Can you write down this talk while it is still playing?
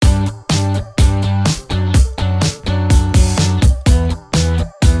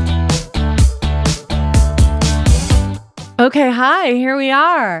Okay, hi, here we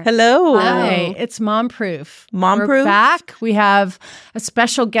are. Hello. Hi, it's Mom Proof. Mom We're Proof? back. We have a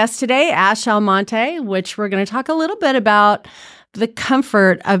special guest today, Ash Almonte, which we're going to talk a little bit about the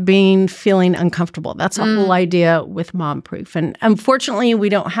comfort of feeling uncomfortable. That's the whole idea with Mom Proof. And unfortunately, we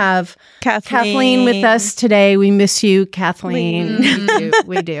don't have Kathleen with us today. We miss you, Kathleen.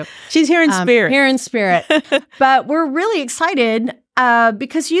 We do. She's here in spirit. Here in spirit. But we're really excited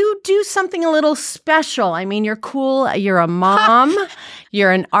because you do something a little special. I mean, you're cool. You're a mom.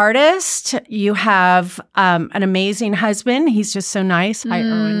 You're an artist. You have an amazing husband. He's just so nice. Hi,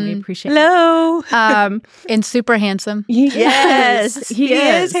 Erwin. We appreciate Hello. And super handsome. Yes, he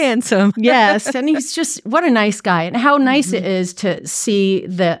is handsome. Yes, and he's just, what a nice guy. And how nice it is to see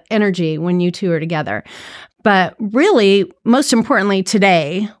the energy when you two are together. But really, most importantly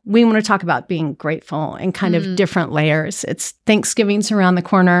today, we want to talk about being grateful in kind of different layers. It's Thanksgiving's around the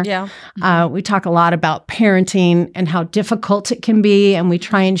corner. Yeah. We talk a lot about parenting and how difficult it can be, and we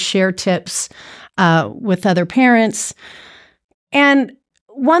try and share tips with other parents. And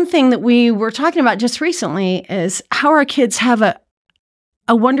one thing that we were talking about just recently is how our kids have a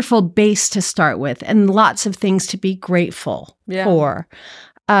wonderful base to start with and lots of things to be grateful for.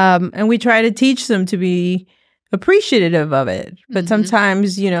 And we try to teach them to be appreciative of it. But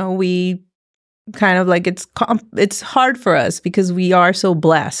sometimes, we kind of like it's hard for us because we are so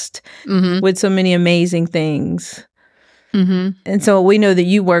blessed with so many amazing things. And so we know that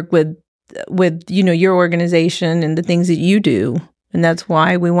you work with your organization and the things that you do. And that's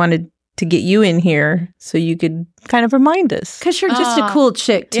why we wanted to get you in here so you could kind of remind us. Because you're just a cool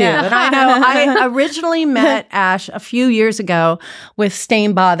chick, too. Yeah. And I know I originally met Ash a few years ago with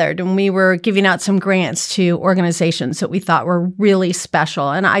Staying Bothered, and we were giving out some grants to organizations that we thought were really special.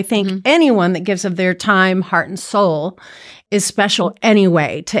 And I think anyone that gives of their time, heart, and soul is special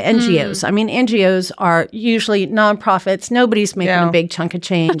anyway to NGOs. I mean, NGOs are usually nonprofits. Nobody's making a big chunk of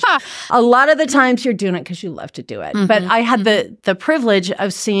change. A lot of the times you're doing it because you love to do it. But I had the privilege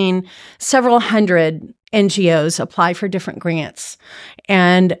of seeing several hundred NGOs apply for different grants.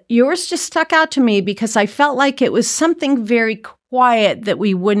 And yours just stuck out to me because I felt like it was something very quiet that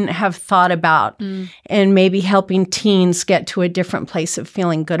we wouldn't have thought about and maybe helping teens get to a different place of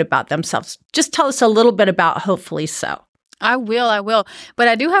feeling good about themselves. Just tell us a little bit about Hopefully So. I will. But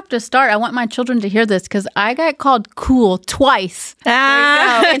I do have to start. I want my children to hear this because I got called cool twice.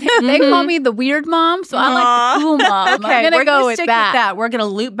 There you go. And they call me the weird mom, so I like the cool mom. Okay, I'm going to go with stick that. with that. We're going to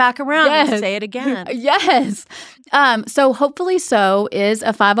loop back around and say it again. Yes. So Hopefully So is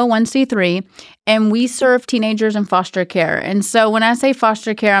a 501c3, and we serve teenagers in foster care. And so when I say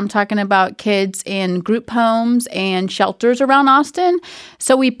foster care, I'm talking about kids in group homes and shelters around Austin.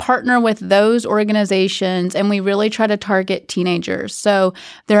 So we partner with those organizations, and we really try to target teenagers. So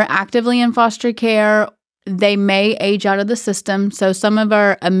they're actively in foster care. They may age out of the system. So some of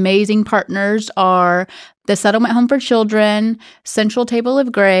our amazing partners are the Settlement Home for Children, Central Table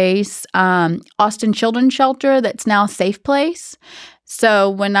of Grace, Austin Children's Shelter, that's now Safe Place. So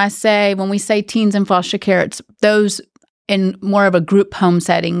when we say teens in foster care, it's those in more of a group home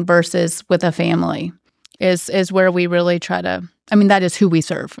setting versus with a family is where we really try to, that is who we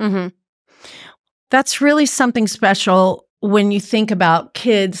serve. That's really something special when you think about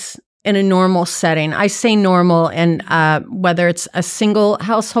kids in a normal setting. I say normal, and whether it's a single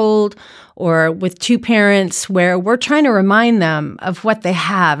household or with two parents, where we're trying to remind them of what they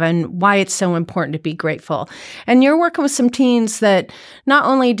have and why it's so important to be grateful. And you're working with some teens that not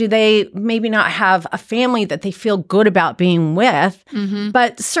only do they maybe not have a family that they feel good about being with,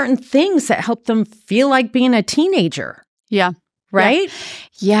 but certain things that help them feel like being a teenager. Yeah. Right?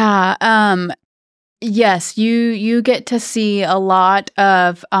 Yeah. Yes, you get to see a lot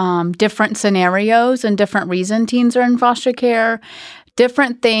of different scenarios and different reasons teens are in foster care,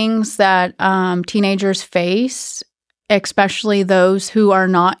 different things that teenagers face, especially those who are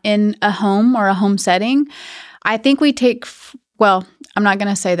not in a home or a home setting. I think I'm not going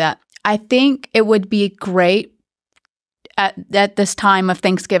to say that. I think it would be great at this time of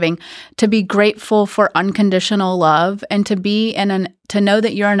Thanksgiving to be grateful for unconditional love and to to know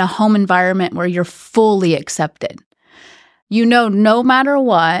that you're in a home environment where you're fully accepted. No matter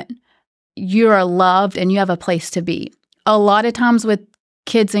what, you are loved and you have a place to be. A lot of times with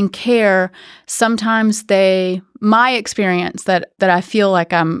kids in care, sometimes my experience that I feel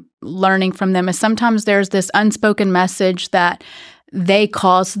like I'm learning from them is sometimes there's this unspoken message that they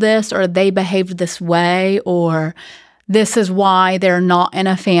caused this or they behaved this way or this is why they're not in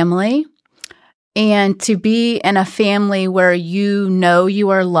a family. And to be in a family where you know you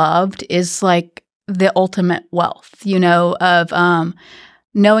are loved is like the ultimate wealth, of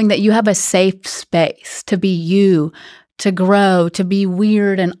knowing that you have a safe space to be you, to grow, to be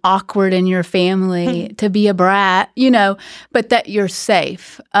weird and awkward in your family, to be a brat, but that you're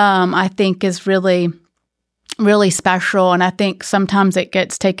safe, I think is really, really special. And I think sometimes it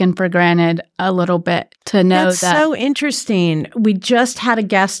gets taken for granted a little bit to know That's so interesting. We just had a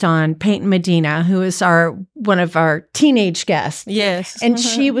guest on, Peyton Medina, who is one of our teenage guests. Yes. And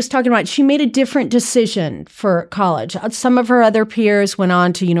she was talking about, she made a different decision for college. Some of her other peers went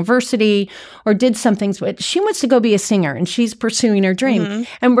on to university or did some things, but she wants to go be a singer and she's pursuing her dream.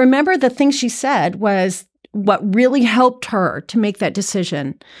 And remember, the thing she said was, what really helped her to make that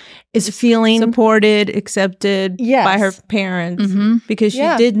decision is feeling supported, accepted by her parents, because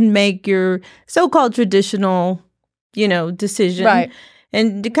she didn't make your so-called traditional, decision, right?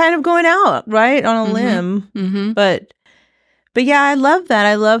 And kind of going out right on a limb. But yeah, I love that.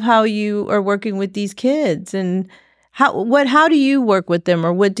 I love how you are working with these kids, and how do you work with them,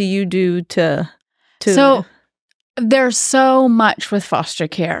 or what do you do to? So there's so much with foster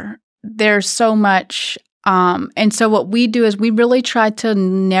care. There's so much. And so what we do is we really try to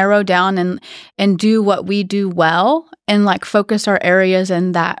narrow down and do what we do well and focus our areas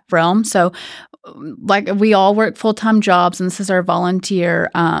in that realm. So we all work full-time jobs, and this is our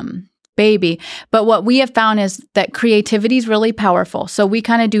volunteer baby. But what we have found is that creativity is really powerful. So we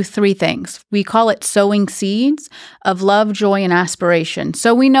kind of do 3 things. We call it sowing seeds of love, joy, and aspiration.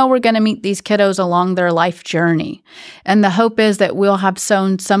 So we know we're going to meet these kiddos along their life journey. And the hope is that we'll have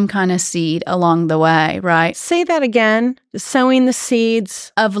sown some kind of seed along the way, right? Say that again. Sowing the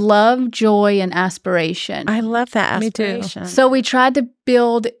seeds of love, joy, and aspiration. I love that. Aspiration. Me too. So we tried to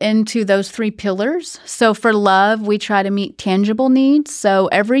build into those 3 pillars. So for love, we try to meet tangible needs. So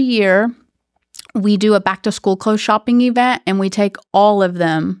every year we do a back to school clothes shopping event, and we take all of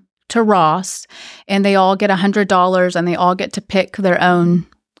them to Ross, and they all get $100, and they all get to pick their own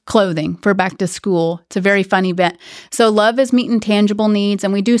clothing for back to school. It's a very fun event. So love is meeting tangible needs,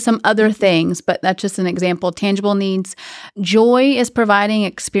 and we do some other things, but that's just an example. Tangible needs. Joy is providing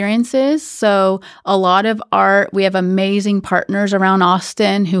experiences. So a lot of art, we have amazing partners around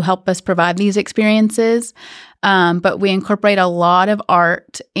Austin who help us provide these experiences. But we incorporate a lot of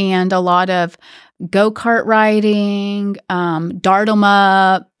art and a lot of go-kart riding, dart 'em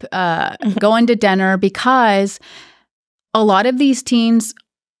up, going to dinner, because a lot of these teens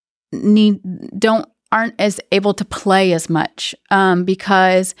aren't as able to play as much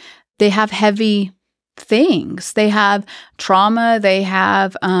because they have heavy things. They have trauma. They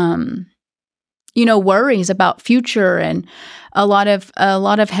have worries about future, and a lot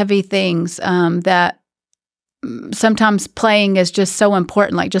of heavy things that sometimes playing is just so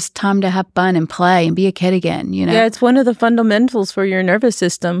important, just time to have fun and play and be a kid again, Yeah, it's one of the fundamentals for your nervous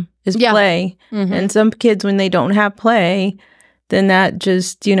system is play. And some kids, when they don't have play, then that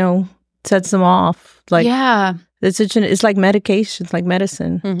just, sets them off. It's like medication, it's like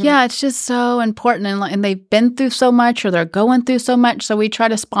medicine. Yeah, it's just so important. And they've been through so much, or they're going through so much. So we try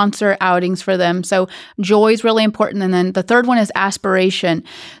to sponsor outings for them. So joy is really important. And then the third one is aspiration.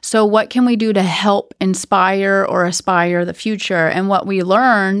 So what can we do to help inspire or aspire the future? And what we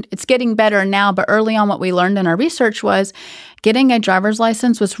learned, it's getting better now, but early on what we learned in our research was getting a driver's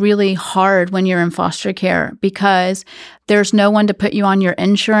license was really hard when you're in foster care, because there's no one to put you on your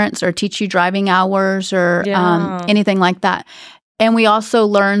insurance or teach you driving hours or anything like that. And we also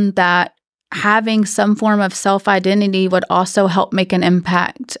learned that having some form of self-identity would also help make an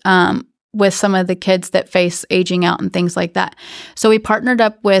impact with some of the kids that face aging out and things like that. So we partnered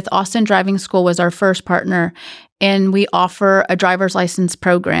up with Austin Driving School, was our first partner, and we offer a driver's license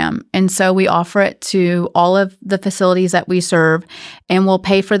program. And so we offer it to all of the facilities that we serve, and we'll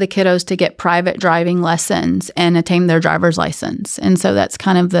pay for the kiddos to get private driving lessons and attain their driver's license. And so that's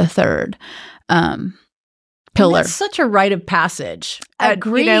kind of the third pillar. It's such a rite of passage.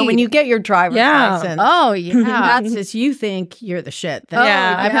 Agreed. When you get your driver's license. Oh, yeah. That's as you think you're the shit. Then I've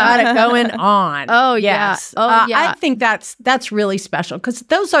yeah. got it going on. Oh, yes. yeah. Oh, yeah. I think that's really special, because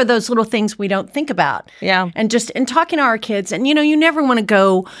those are those little things we don't think about. Yeah. And just in talking to our kids, and, you never want to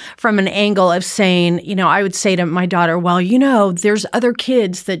go from an angle of saying, I would say to my daughter, well, there's other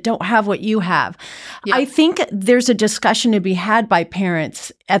kids that don't have what you have. Yeah. I think there's a discussion to be had by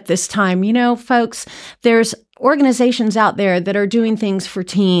parents at this time. Folks, there's organizations out there that are doing things for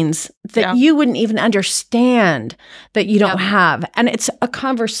teens that you wouldn't even understand that you don't have. And it's a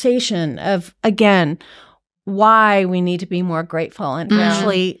conversation of, again, why we need to be more grateful and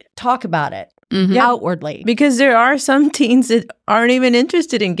actually talk about it outwardly. Because there are some teens that aren't even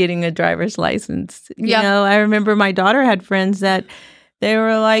interested in getting a driver's license. I remember my daughter had friends that they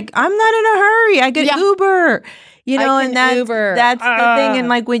were like, I'm not in a hurry. I get Uber. And that's the thing.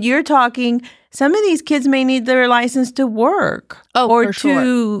 And when you're talking, some of these kids may need their license to work or for sure.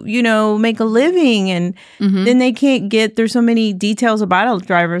 to, you know, make a living. And then they can't get, there's so many details about a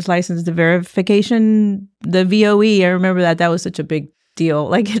driver's license, the verification, the VOE. I remember that was such a big deal.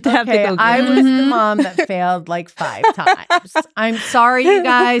 Like, you have to have to go. I was the mom that failed like 5 times. I'm sorry, you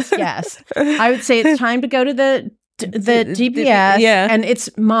guys. Yes. I would say it's time to go to the GPS. Yeah. And it's,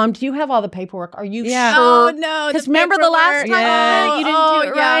 Mom, do you have all the paperwork? Are you Yeah. sure? Oh, no. Because remember the last time you didn't do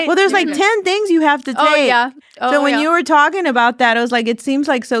it right? Well, there's like 10 things you have to take. Oh, yeah. So when you were talking about that, I was like, it seems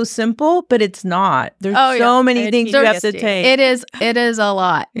like so simple, but it's not. There's so many things you have to take. It is a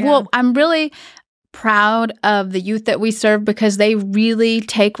lot. Yeah. Well, I'm really proud of the youth that we serve because they really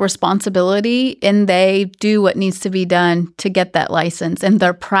take responsibility and they do what needs to be done to get that license. And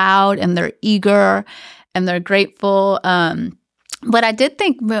they're proud and they're eager and they're grateful. But I did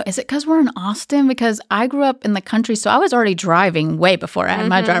think, well, is it because we're in Austin? Because I grew up in the country, so I was already driving way before I had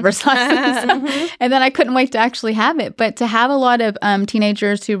my driver's license. And then I couldn't wait to actually have it. But to have a lot of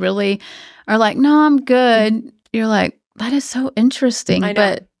teenagers who really are like, no, I'm good. You're like, that is so interesting. I know.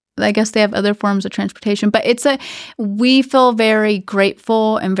 But I guess they have other forms of transportation. But we feel very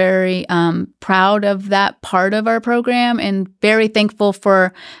grateful and very proud of that part of our program and very thankful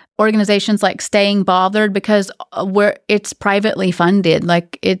for organizations like Staying Bothered because it's privately funded.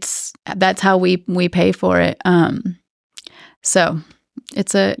 Like that's how we pay for it. So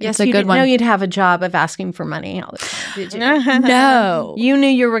it's a good one. You know you'd have a job of asking for money all the time, did you? No. You knew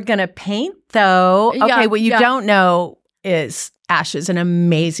you were going to paint, though. Okay, Yeah, what you don't know is Ash is an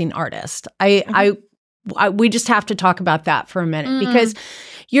amazing artist. We just have to talk about that for a minute because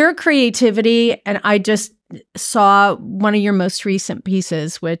your creativity, and I just saw one of your most recent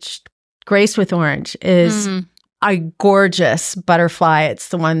pieces, which Grace with Orange is a gorgeous butterfly. It's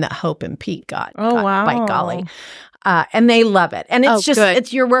the one that Hope and Pete got. Wow. By golly. And they love it. And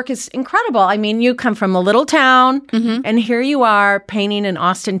it's your work is incredible. I mean, you come from a little town and here you are painting in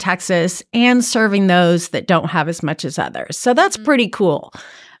Austin, Texas and serving those that don't have as much as others. So that's pretty cool.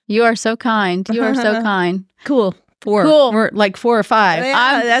 You are so kind. You are so kind. Cool. Cool. We're like 4 or 5.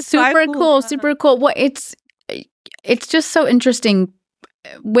 Yeah, that's super cool. Super cool. Well, it's just so interesting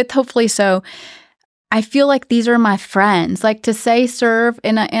with Hopefully So. I feel like these are my friends. Like to say serve,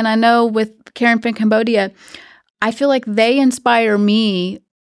 and I know with Karen from Cambodia, I feel like they inspire me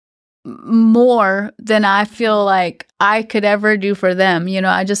more than I feel like I could ever do for them. You know,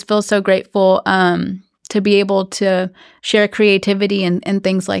 I just feel so grateful to be able to share creativity and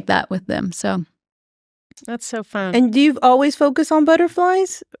things like that with them. So that's so fun. And do you always focus on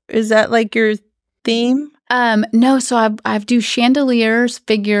butterflies? Is that like your theme? No, so I do chandeliers,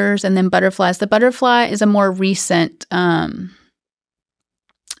 figures, and then butterflies. The butterfly is a more recent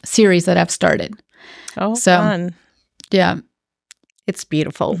series that I've started. Oh, so, fun. Yeah. It's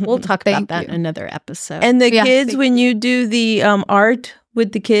beautiful. We'll talk about that you. in another episode. And the kids, when you do the art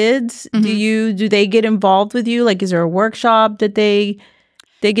with the kids, do they get involved with you? Like, is there a workshop that they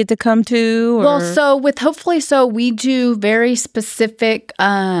get to come to? Or? Well, so with Hopefully So, we do very specific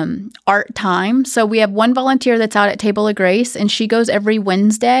art time. So we have one volunteer that's out at Table of Grace, and she goes every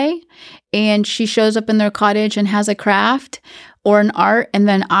Wednesday, and she shows up in their cottage and has a craft or an art. And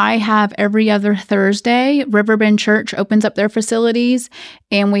then I have every other Thursday, Riverbend Church opens up their facilities,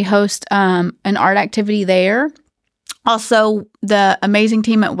 and we host an art activity there. Also, the amazing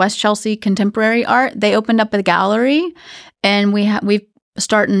team at West Chelsea Contemporary Art, they opened up a gallery, and we've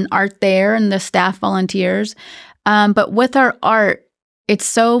starting art there and the staff volunteers. But with our art, it's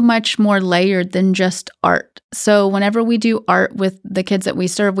so much more layered than just art. So whenever we do art with the kids that we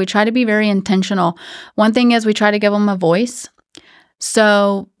serve, we try to be very intentional. One thing is we try to give them a voice.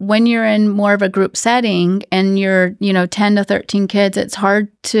 So when you're in more of a group setting and you're, 10 to 13 kids, it's hard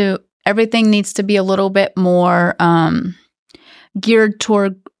everything needs to be a little bit more geared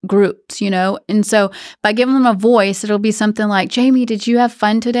toward groups, And so by giving them a voice, it'll be something like, Jamie, did you have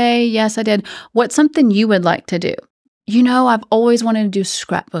fun today? Yes, I did. What's something you would like to do? I've always wanted to do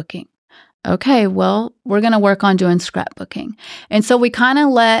scrapbooking. Okay, well, we're going to work on doing scrapbooking. And so we kind of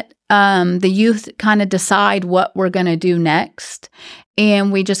let the youth kind of decide what we're going to do next.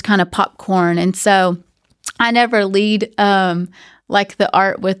 And we just kind of popcorn. And so I never lead like the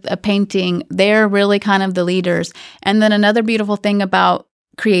art with a painting. They're really kind of the leaders. And then another beautiful thing about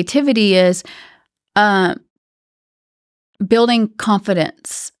creativity is building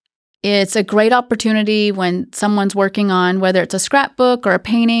confidence. It's a great opportunity when someone's working on, whether it's a scrapbook or a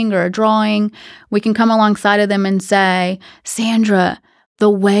painting or a drawing, we can come alongside of them and say, Sandra, the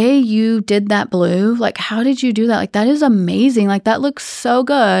way you did that blue, like, how did you do that? Like, that is amazing. Like, that looks so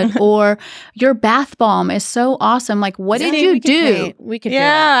good. Or your bath bomb is so awesome. Like, what did you do? We could do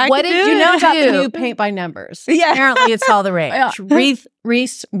that. What did You know about the do? new paint by numbers. Yeah. Apparently it's all the rage. Yeah.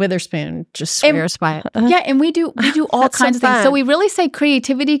 Reese Witherspoon just swears by it. Yeah, and we do all That's so kinds of things. fun. So we really say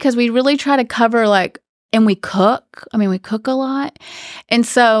creativity because we really try to cover, like, and we cook. I mean, we cook a lot. And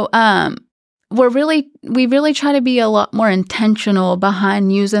so we really try to be a lot more intentional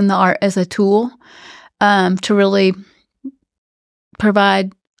behind using the art as a tool to really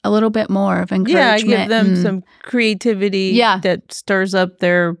provide a little bit more of encouragement. Yeah, give them some creativity that stirs up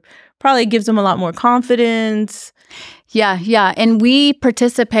probably gives them a lot more confidence. Yeah. And we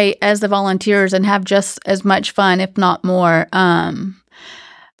participate as the volunteers and have just as much fun, if not more,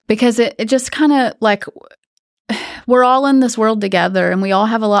 because it just kind of like we're all in this world together and we all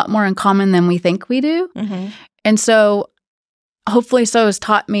have a lot more in common than we think we do. Mm-hmm. And so hopefully so has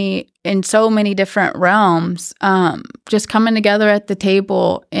taught me in so many different realms, just coming together at the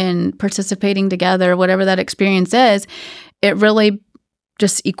table and participating together, whatever that experience is, it really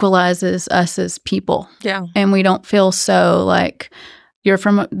just equalizes us as people. Yeah. And we don't feel so like you're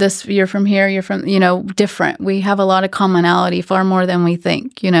from this, you're from here, you're from, different. We have a lot of commonality, far more than we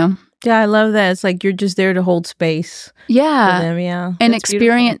think, Yeah, I love that. It's like you're just there to hold space for them, yeah. And That's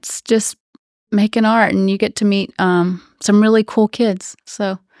experience just making art, and you get to meet some really cool kids.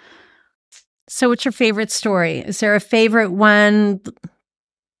 So what's your favorite story? Is there a favorite one,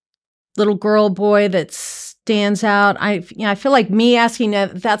 little girl, boy, that stands out? I feel like me asking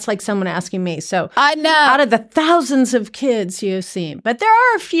that's like someone asking me. So I know. Out of the thousands of kids you've seen, but there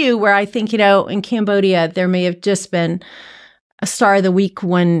are a few where I think, in Cambodia, there may have just been a Star of the Week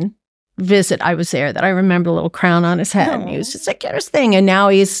one visit I was there that I remember a little crown on his head. And he was just like, get his thing. And now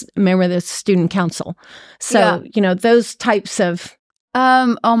he's a member of the student council. So, those types of...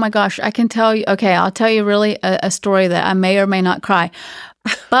 oh my gosh, I can tell you. Okay, I'll tell you really a story that I may or may not cry.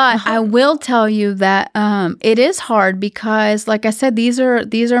 But I will tell you that it is hard because, like I said, these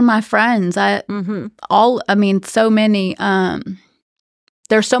are my friends. So many...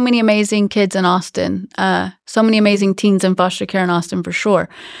 There's so many amazing kids in Austin, so many amazing teens in foster care in Austin for sure.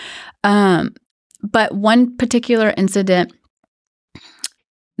 But one particular incident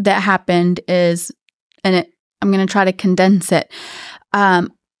that happened is, I'm going to try to condense it.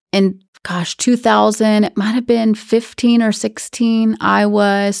 In 2000, it might have been 15 or 16,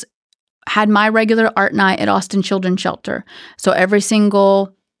 I had my regular art night at Austin Children's Shelter. So every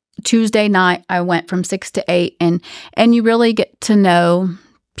single Tuesday night, I went from 6 to 8, and you really get to know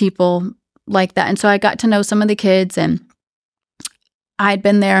people like that. And so I got to know some of the kids, and I'd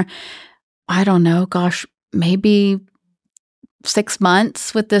been there, I don't know, maybe 6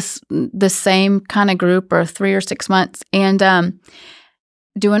 months with this same kind of group, or 3 or 6 months, and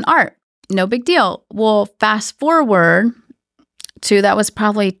doing art. No big deal. Well, fast forward to, that was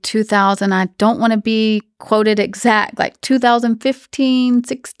probably 2000. I don't want to be quoted exact, like 2015,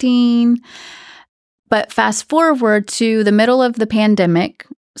 16. But fast forward to the middle of the pandemic,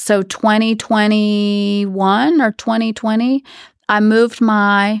 so 2021 or 2020, I moved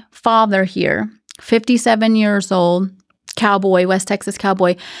my father here, 57 years old, cowboy, West Texas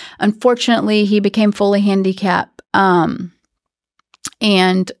cowboy. Unfortunately, he became fully handicapped and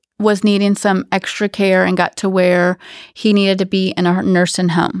was needing some extra care and got to where he needed to be in a nursing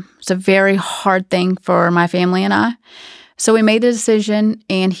home. It's a very hard thing for my family and I. So we made the decision,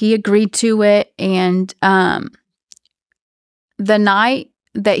 and he agreed to it. And the night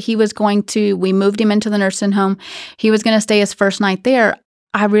that we moved him into the nursing home, he was going to stay his first night there.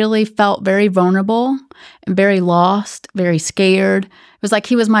 I really felt very vulnerable and very lost, very scared. It was like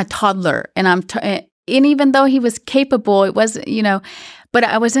he was my toddler, and and even though he was capable, it wasn't, but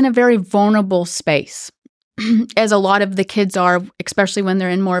I was in a very vulnerable space, as a lot of the kids are, especially when they're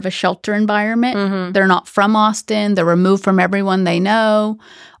in more of a shelter environment. Mm-hmm. They're not from Austin. They're removed from everyone they know,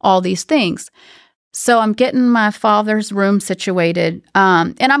 all these things. So I'm getting my father's room situated,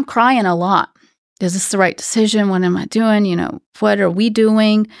 and I'm crying a lot. Is this the right decision? What am I doing? What are we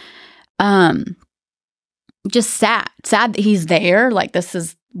doing? Just sad that he's there. Like, this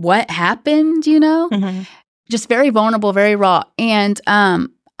is what happened, Mm-hmm. Just very vulnerable, very raw. And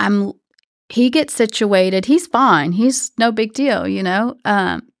he gets situated. He's fine. He's no big deal,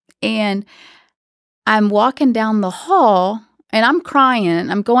 and I'm walking down the hall, and I'm crying.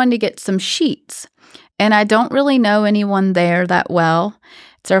 I'm going to get some sheets. And I don't really know anyone there that well.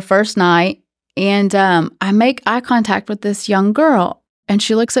 It's our first night. And I make eye contact with this young girl. And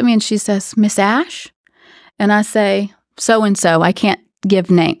she looks at me and she says, "Miss Ash?" And I say, "So-and-so." I can't give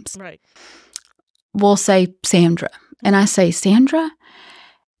names. Right. We'll say Sandra. And I say, "Sandra?"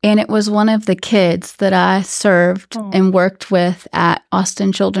 And it was one of the kids that I served and worked with at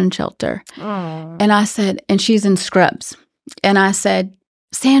Austin Children's Shelter. And I said, and she's in scrubs. And I said,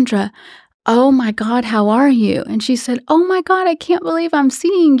 Sandra, oh my God, how are you? And she said, oh my God, I can't believe I'm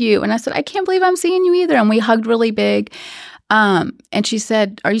seeing you. And I said, I can't believe I'm seeing you either. And we hugged really big. And she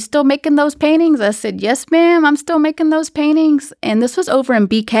said, are you still making those paintings? I said, yes, ma'am, I'm still making those paintings. And this was over in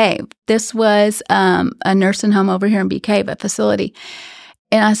Bee Cave. This was a nursing home over here in Bee Cave, a facility.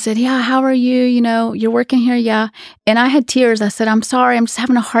 And I said, yeah, how are you? You know, you're working here? Yeah. And I had tears. I said, I'm sorry. I'm just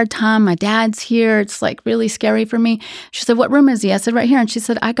having a hard time. My dad's here. It's like really scary for me. She said, what room is he? I said, right here. And she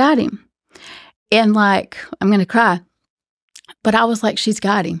said, I got him. And like, I'm going to cry. But I was like, she's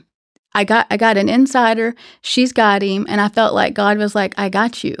got him. I got an insider. She's got him. And I felt like God was like, I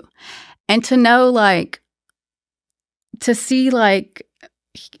got you. And to know, like, to see, like,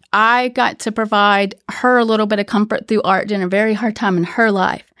 I got to provide her a little bit of comfort through art during a very hard time in her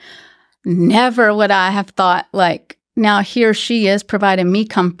life. Never would I have thought, like, now here she is providing me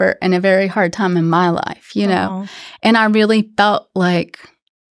comfort in a very hard time in my life, you know? And I really felt like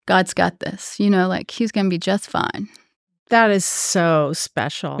God's got this, you know, like he's going to be just fine. That is so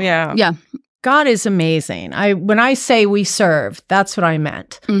special. Yeah. Yeah. God is amazing. When I say we serve, that's what I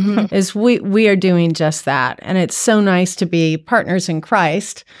meant. Is we are doing just that. And it's so nice to be partners in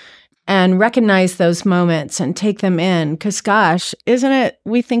Christ and recognize those moments and take them in. Because gosh, isn't it?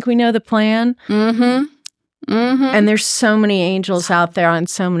 We think we know the plan. And there's so many angels out there on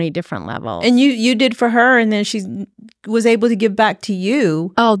so many different levels. And you did for her, and then she was able to give back to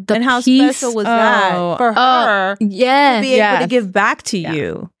you. Oh, the and how peace. special was that for her? Yes, to be able to give back to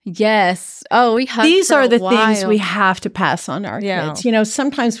you. Yes. Oh, we hugged These for are a the while. things we have to pass on to our kids. You know,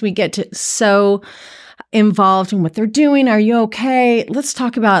 sometimes we get to so involved in what they're doing. Are you okay? Let's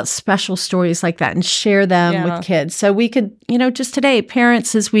talk about special stories like that and share them with kids. So we could, you know, just today,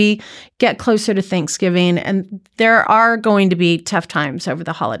 parents, as we get closer to Thanksgiving, and there are going to be tough times over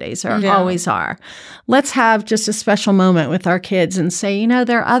the holidays, there always are. Let's have just a special moment with our kids and say, you know,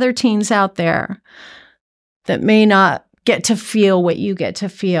 there are other teens out there that may not get to feel what you get to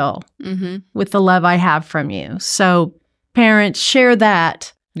feel with the love I have from you. So parents, share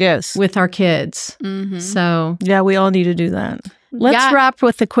that. Yes. With our kids. So, yeah, we all need to do that. Let's wrap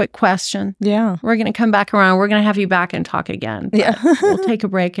with a quick question. Yeah. We're going to come back around. We're going to have you back and talk again. Yeah. We'll take a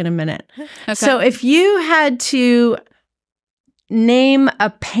break in a minute. Okay. So, if you had to name a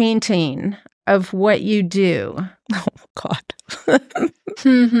painting of what you do. Oh, God.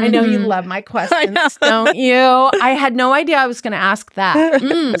 I know you love my questions, don't you? I had no idea I was going to ask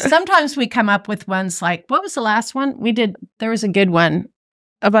that. Sometimes we come up with ones like, what was the last one we did? There was a good one.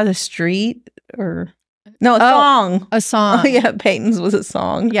 About a street or no, a song. A song. Oh, yeah, Peyton's was a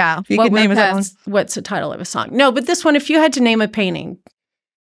song. Yeah. You could name it. What's the title of a song? No, but this one, if you had to name a painting,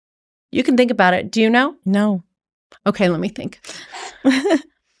 you can think about it. Do you know? No. Okay, let me think.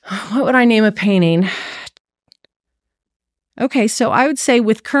 What would I name a painting? Okay, so I would say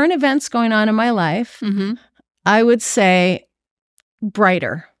with current events going on in my life, I would say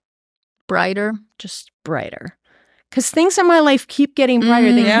brighter. Brighter? Just brighter. Because things in my life keep getting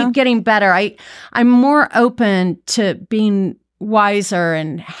brighter. They keep getting better. I'm more open to being wiser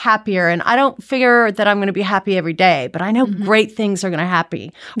and happier. And I don't figure that I'm going to be happy every day, but I know great things are going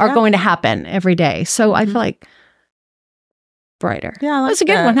to happen every day. So I feel like brighter. Yeah, I like that's a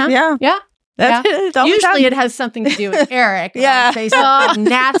good one, huh? Yeah. Yeah. That's it. Usually it has something to do with Eric. Yeah. I'll say something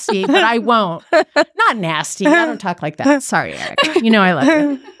nasty, but I won't. Not nasty. I don't talk like that. Sorry, Eric. You know I love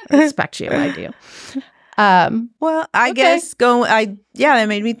you. I respect you. I do. Well, I guess that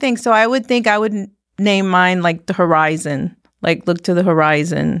made me think. So I would think I would name mine like the horizon, like look to the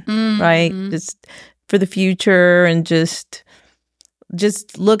horizon, right? Just for the future and just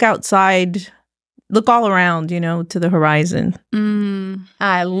look outside, look all around, you know, to the horizon.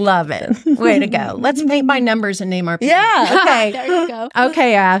 I love it. Way to go. Let's paint by numbers and name our people. Yeah. Okay. There you go.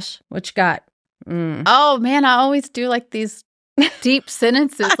 Okay, Ash, what you got? Oh, man, I always do like these deep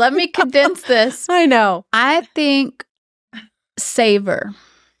sentences. Let me condense this. I know. I think savor.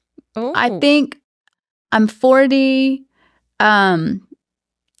 Ooh. I think I'm 40, and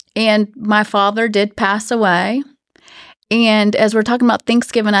my father did pass away. And as we're talking about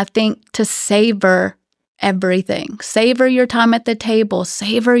Thanksgiving, I think to savor everything. Savor your time at the table.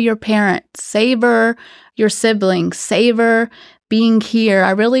 Savor your parents. Savor your siblings. Savor being here.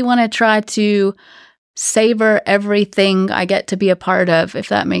 I really want to try to savor everything I get to be a part of, if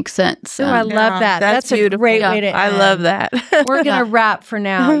that makes sense. Oh, I love that. That's a beautiful. great way to end. I love that. We're going to wrap for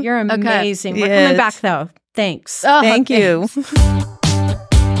now. You're amazing. We're coming back, though. Thanks. Oh, Thank you.